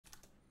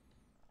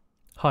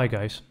Hi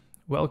guys,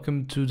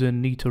 welcome to the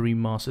Nitto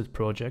Remastered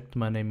project.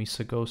 My name is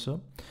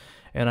Sagosa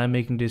and I'm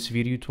making this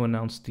video to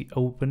announce the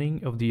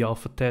opening of the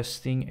alpha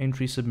testing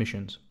entry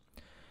submissions.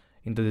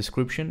 In the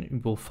description you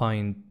will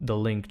find the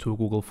link to a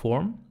Google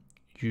form.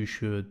 You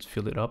should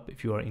fill it up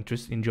if you are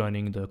interested in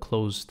joining the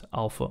closed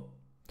alpha.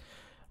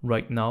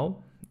 Right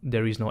now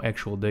there is no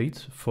actual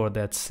date for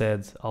that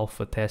said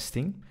alpha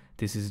testing.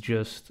 This is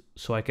just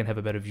so I can have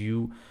a better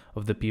view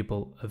of the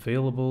people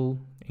available,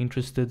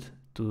 interested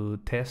to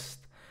test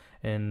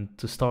and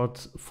to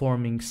start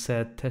forming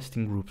said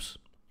testing groups.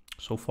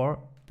 So far,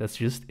 that's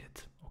just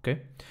it,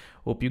 okay?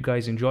 Hope you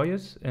guys enjoy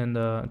it, and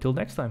until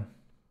next time.